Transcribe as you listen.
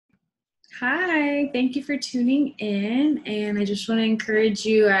Hi, thank you for tuning in. And I just want to encourage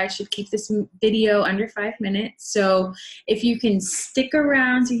you, I should keep this video under 5 minutes. So if you can stick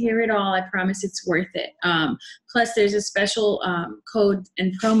around to hear it all, I promise it's worth it. Plus, there's a special code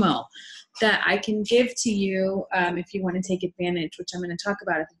and promo that I can give to you if you want to take advantage, which I'm going to talk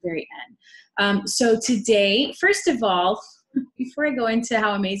about at the very end. So today, first of all, before I go into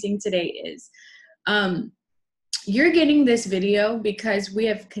how amazing today is, you're getting this video because we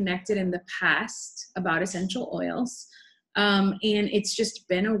have connected in the past about essential oils. And it's just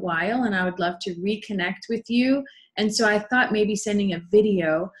been a while and I would love to reconnect with you. And so I thought maybe sending a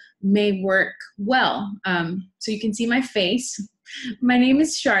video may work well. So you can see my face. My name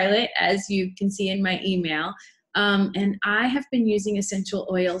is Charlotte, as you can see in my email. And I have been using essential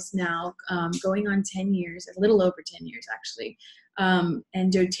oils now going on 10 years, a little over 10 years actually,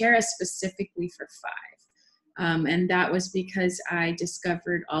 and doTERRA specifically for 5. And that was because I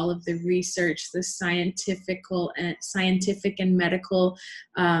discovered all of the research, the scientific and medical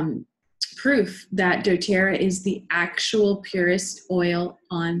proof that doTERRA is the actual purest oil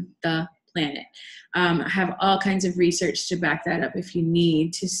on the planet. I have all kinds of research to back that up. If you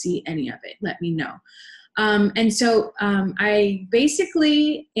need to see any of it, let me know. And so I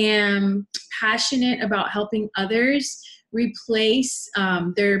basically am passionate about helping others replace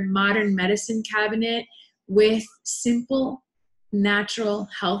their modern medicine cabinet with simple, natural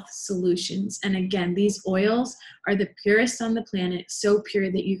health solutions. And again, these oils are the purest on the planet, so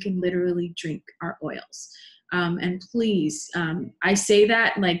pure that you can literally drink our oils. And please, I say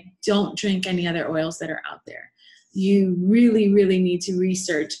that like, don't drink any other oils that are out there. You really, really need to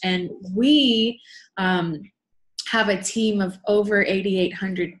research. And we have a team of over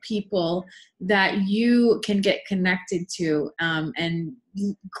 8,800 people that you can get connected to and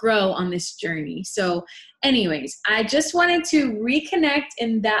grow on this journey. So anyways, I just wanted to reconnect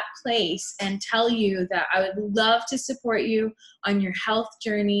in that place and tell you that I would love to support you on your health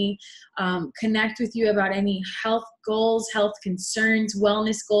journey, connect with you about any health goals, health concerns,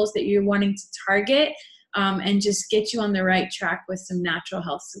 wellness goals that you're wanting to target, and just get you on the right track with some natural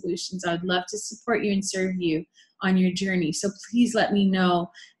health solutions. I would love to support you and serve you on your journey. So please let me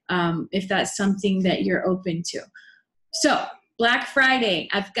know if that's something that you're open to. So Black Friday,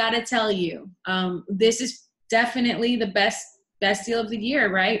 I've got to tell you, this is definitely the best deal of the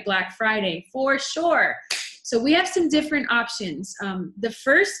year, right? Black Friday, for sure. So we have some different options. So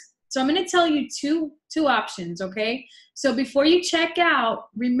I'm going to tell you two options, okay? So before you check out,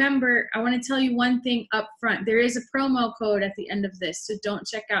 remember, I want to tell you one thing up front. There is a promo code at the end of this, so don't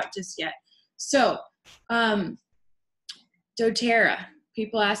check out just yet. So doTERRA.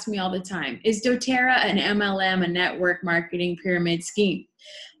 People ask me all the time, is doTERRA an MLM, a network marketing pyramid scheme?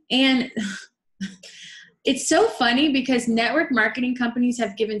 And it's so funny because network marketing companies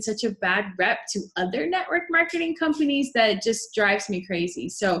have given such a bad rep to other network marketing companies that it just drives me crazy.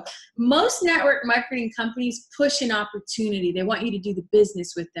 So most network marketing companies push an opportunity. They want you to do the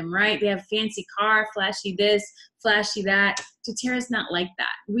business with them, right? They have fancy car, flashy this, flashy that. doTERRA's not like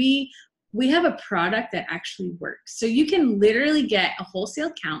that. We have a product that actually works. So you can literally get a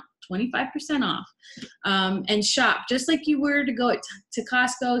wholesale count, 25% off, and shop just like you were to go to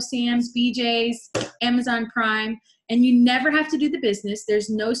Costco, Sam's, BJ's, Amazon Prime, and you never have to do the business. There's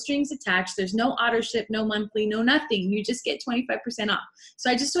no strings attached. There's no auto ship, no monthly, no nothing. You just get 25% off. So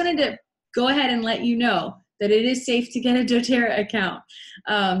I just wanted to go ahead and let you know that it is safe to get a doTERRA account.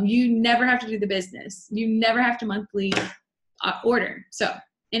 You never have to do the business. You never have to monthly order. So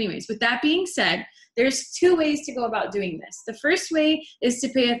anyways, with that being said, there's 2 ways to go about doing this. The first way is to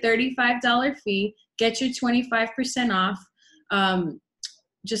pay a $35 fee, get your 25% off,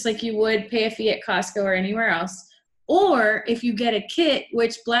 just like you would pay a fee at Costco or anywhere else. Or if you get a kit,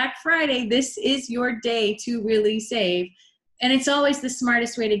 which Black Friday, this is your day to really save. And it's always the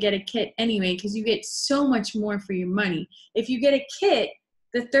smartest way to get a kit anyway, because you get so much more for your money. If you get a kit,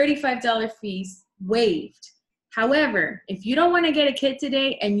 the $35 fee's waived. However, if you don't want to get a kit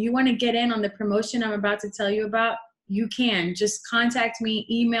today and you want to get in on the promotion I'm about to tell you about, you can. Just contact me,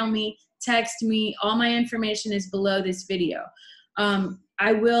 email me, text me. All my information is below this video.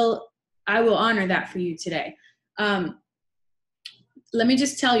 I will honor that for you today. Let me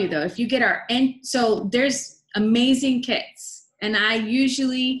just tell you though, if you get so there's amazing kits, and I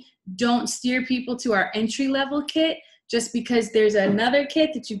usually don't steer people to our entry-level kit, just because there's another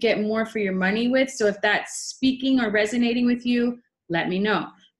kit that you get more for your money with. So if that's speaking or resonating with you, let me know.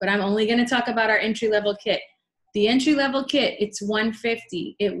 But I'm only gonna talk about our entry-level kit. The entry-level kit, it's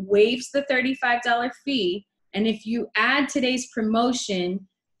 $150. It waives the $35 fee. And if you add today's promotion,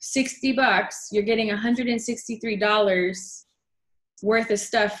 $60, you're getting $163 worth of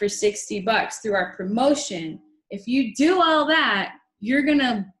stuff for 60 bucks through our promotion. If you do all that, you're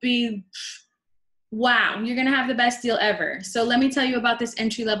gonna be, wow, you're gonna have the best deal ever. So let me tell you about this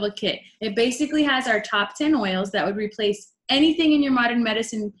entry-level kit. It basically has our top 10 oils that would replace anything in your modern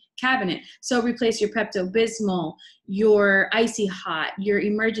medicine cabinet. So replace your Pepto-Bismol, your Icy Hot, your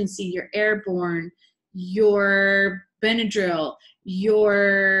Emergency, your Airborne, your Benadryl,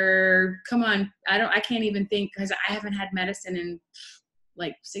 your, come on, I can't even think because I haven't had medicine in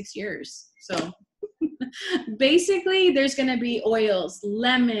like 6 years. So basically there's going to be oils,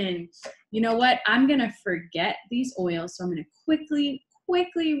 lemon. You know what? I'm going to forget these oils. So I'm going to quickly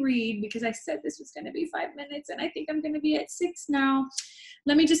read, because I said this was going to be 5 minutes and I think I'm going to be at 6 now.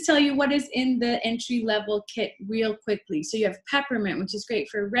 Let me just tell you what is in the entry level kit real quickly. So you have peppermint, which is great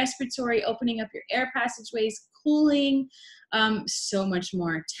for respiratory, opening up your air passageways, cooling, so much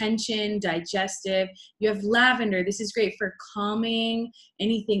more. Tension, digestive. You have lavender. This is great for calming,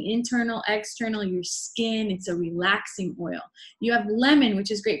 anything internal, external, your skin. It's a relaxing oil. You have lemon,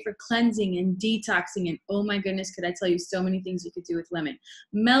 which is great for cleansing and detoxing. And oh my goodness, could I tell you so many things you could do with lemon.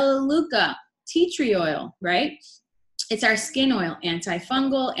 Melaleuca, tea tree oil, right? It's our skin oil,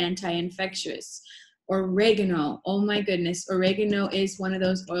 antifungal, anti-infectious. Oregano, oh my goodness, oregano is one of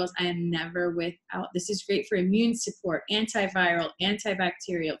those oils I am never without. This is great for immune support, antiviral,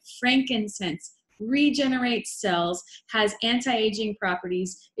 antibacterial. Frankincense regenerates cells, has anti-aging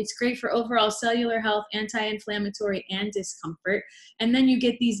properties. It's great for overall cellular health, anti-inflammatory, and discomfort. And then you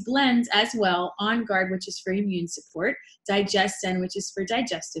get these blends as well. On Guard, which is for immune support. Digestin, which is for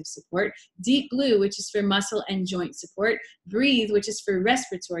digestive support. Deep Blue, which is for muscle and joint support. Breathe, which is for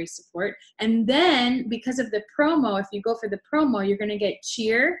respiratory support. And then because of the promo, if you go for the promo, you're going to get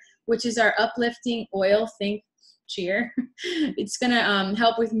Cheer, which is our uplifting oil. Think cheer. It's going to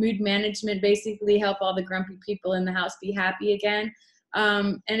help with mood management, basically help all the grumpy people in the house be happy again.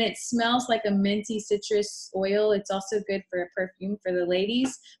 And it smells like a minty citrus oil. It's also good for a perfume for the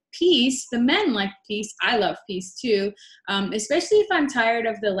ladies. Peace, the men like peace. I love peace too, especially if I'm tired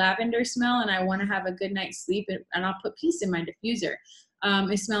of the lavender smell and I want to have a good night's sleep, and I'll put peace in my diffuser.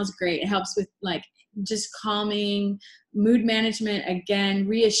 It smells great. It helps with like just calming, mood management, again,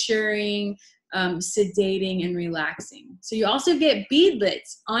 reassuring, sedating, and relaxing. So you also get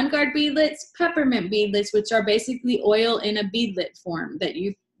beadlets, On Guard beadlets, peppermint beadlets, which are basically oil in a beadlet form that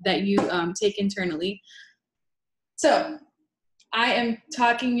you take internally. So I am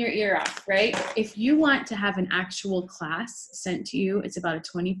talking your ear off, right? If you want to have an actual class sent to you, it's about a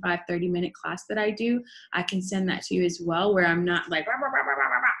 25, 30-minute class that I do. I can send that to you as well, where I'm not like, rah, rah, rah, rah,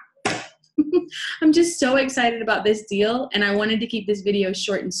 rah, rah. I'm just so excited about this deal, and I wanted to keep this video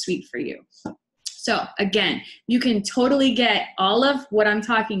short and sweet for you. So again, you can totally get all of what I'm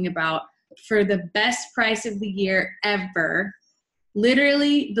talking about for the best price of the year ever.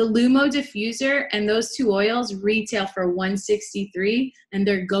 Literally, the Lumo diffuser and those two oils retail for $163, and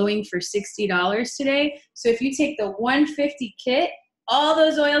they're going for $60 today. So if you take the $150 kit, all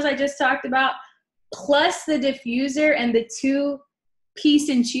those oils I just talked about, plus the diffuser and the 2 Peace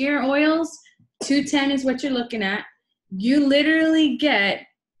and Cheer oils, $210 is what you're looking at. You literally get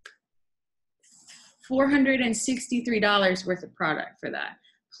 $463 worth of product for that,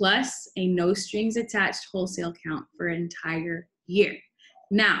 plus a no strings attached wholesale count for an entire year.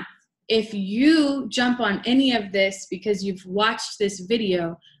 Now, if you jump on any of this because you've watched this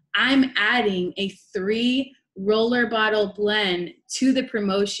video, I'm adding a 3 roller bottle blend to the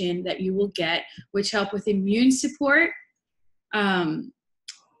promotion that you will get, which help with immune support,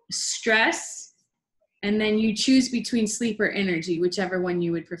 stress, and then you choose between sleep or energy, whichever one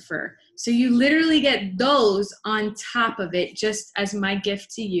you would prefer. So you literally get those on top of it, just as my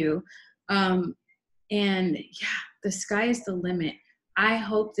gift to you. And yeah, the sky is the limit. I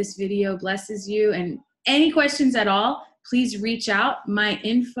hope this video blesses you, and any questions at all, please reach out. My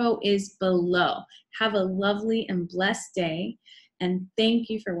info is below. Have a lovely and blessed day, and thank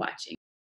you for watching.